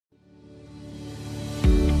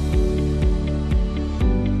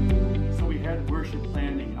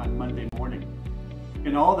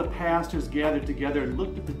and all the pastors gathered together and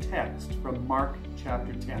looked at the text from Mark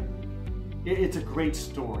chapter 10. It's a great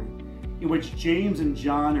story in which James and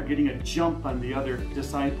John are getting a jump on the other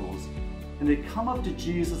disciples, and they come up to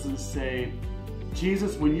Jesus and say,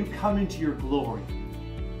 Jesus, when you come into your glory,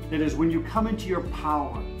 that is, when you come into your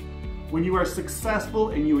power, when you are successful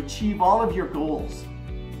and you achieve all of your goals,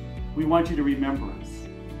 we want you to remember us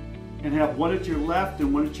and have one at your left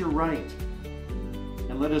and one at your right,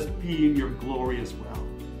 and let us be in your glory as well.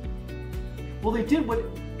 Well, they did what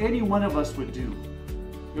any one of us would do.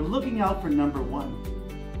 They're looking out for number one,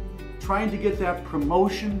 trying to get that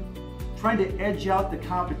promotion, trying to edge out the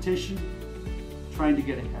competition, trying to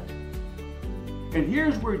get ahead. And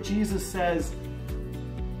here's where Jesus says,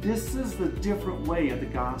 this is the different way of the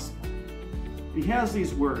gospel. He has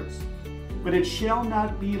these words, but it shall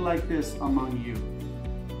not be like this among you.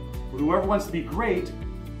 Whoever wants to be great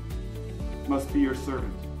must be your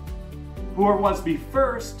servant. Whoever wants to be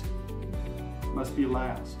first must be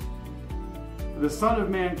last. For the Son of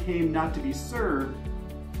Man came not to be served,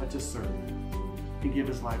 but to serve and give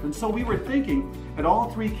his life. And so we were thinking at all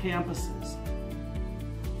three campuses,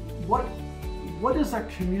 what does our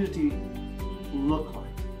community look like?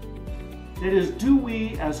 That is, do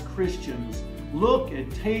we as Christians look and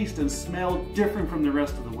taste and smell different from the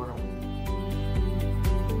rest of the world?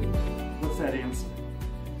 What's that answer?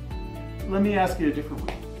 Let me ask you a different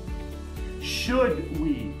way. Should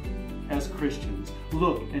we as Christians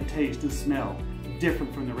look and taste and smell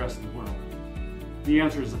different from the rest of the world? The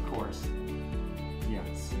answer is, of course,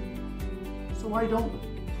 yes. So why don't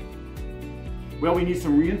we? Well, we need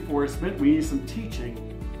some reinforcement, we need some teaching,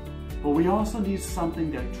 but we also need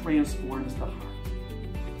something that transforms the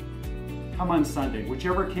heart. Come on Sunday,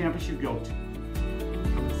 whichever campus you go to,